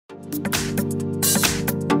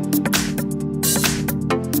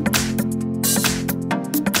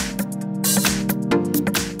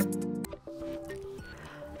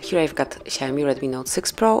Here I've got Xiaomi Redmi Note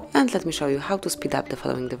 6 Pro, and let me show you how to speed up the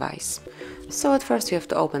following device. So at first you have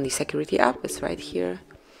to open the security app, it's right here.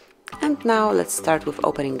 And now let's start with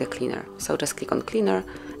opening the cleaner. So just click on cleaner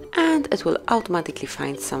and it will automatically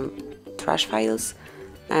find some trash files.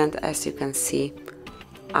 And as you can see,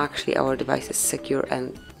 actually our device is secure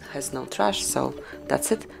and has no trash, so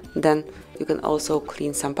that's it. Then you can also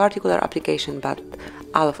clean some particular application, but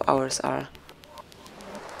all of ours are,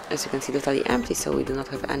 as you can see, totally empty, so we do not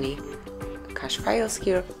have any cache files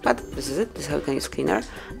here, but this is it. This is how you can use cleaner.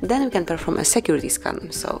 Then we can perform a security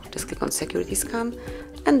scan, so just click on security scan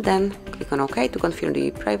and then click on OK to confirm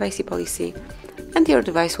the privacy policy, and your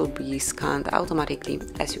device will be scanned automatically.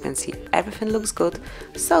 As you can see, everything looks good,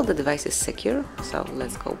 so the device is secure. So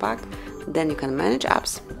let's go back. Then you can manage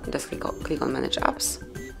apps, just click on manage apps,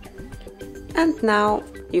 and now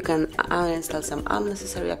you can uninstall some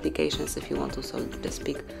unnecessary applications if you want to. So just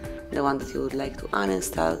pick the one that you would like to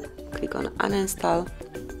uninstall, click on uninstall,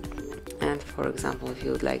 and for example, if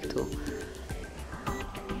you would like to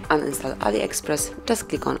uninstall AliExpress, just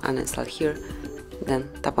click on uninstall here, then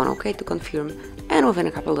tap on OK to confirm, and within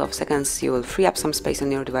a couple of seconds you will free up some space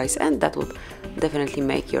on your device, and that would definitely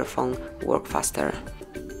make your phone work faster.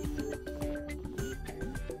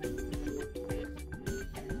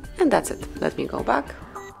 And that's it. Let me go back.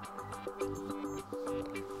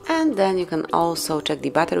 And then you can also check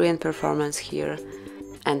the battery and performance here,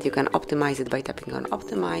 and you can optimize it by tapping on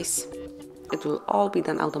optimize. It will all be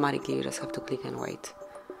done automatically, you just have to click and wait.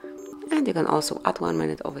 And you can also add 1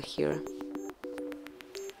 minute over here.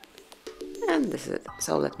 And this is it.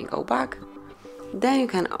 So let me go back. Then you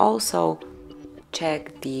can also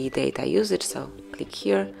check the data usage, so click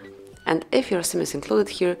here, and if your SIM is included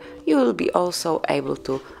here, you will be also able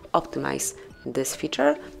to optimize this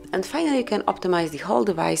feature. And finally, you can optimize the whole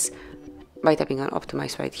device by tapping on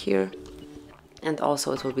optimize right here, and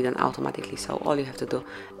also it will be done automatically, so all you have to do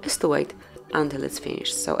is to wait until it's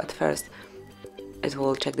finished. So at first it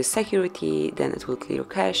will check the security, then it will clear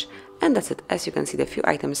cache, and that's it. As you can see, the few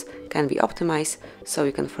items can be optimized, so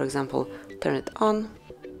you can, for example, turn it on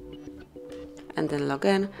and then log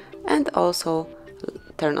in, and also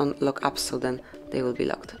turn on lock apps, so then they will be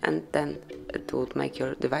locked, and then it would make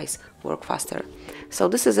your device work faster. So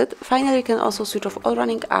this is it. Finally, you can also switch off all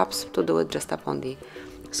running apps. To do it, just tap on the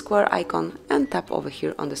square icon and tap over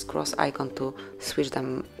here on this cross icon to switch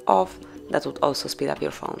them off. That would also speed up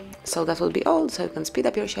your phone. So that will be all. So you can speed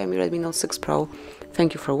up your Xiaomi Redmi Note 6 Pro.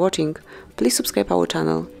 Thank you for watching. Please subscribe our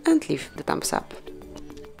channel and leave the thumbs up.